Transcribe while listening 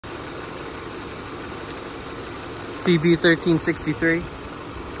CB1363,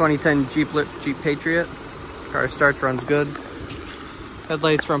 2010 Jeep Patriot. Car starts, runs good.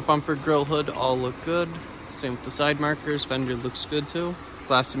 Headlights, front bumper, grille, hood, all look good. Same with the side markers. Fender looks good too.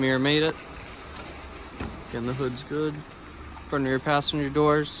 Glass and mirror made it. Again, the hood's good. Front and rear passenger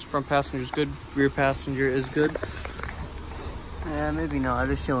doors. Front passenger's good. Rear passenger is good. Yeah, maybe not.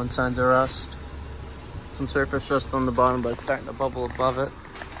 It is showing signs of rust. Some surface rust on the bottom, but it's starting to bubble above it.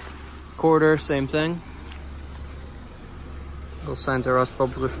 Quarter, same thing. Little signs of rust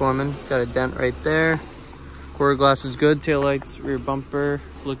bubbles are forming. Got a dent right there. Quarter glass is good. Taillights, rear bumper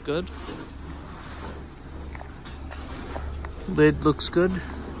look good. Lid looks good.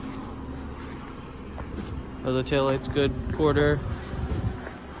 Other taillight's good. Quarter,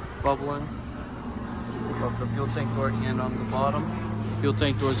 it's bubbling. Above the fuel tank door and on the bottom. Fuel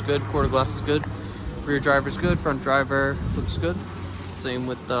tank door is good. Quarter glass is good. Rear driver's good. Front driver looks good. Same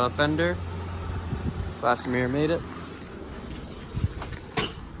with the fender. Glass and mirror made it.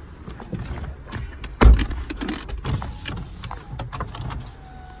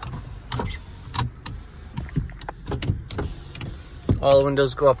 All the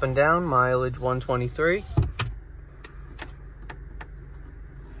windows go up and down. Mileage 123.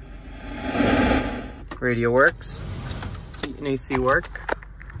 Radio works. Heat and AC work.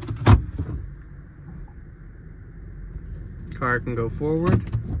 Car can go forward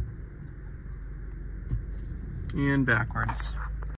and backwards.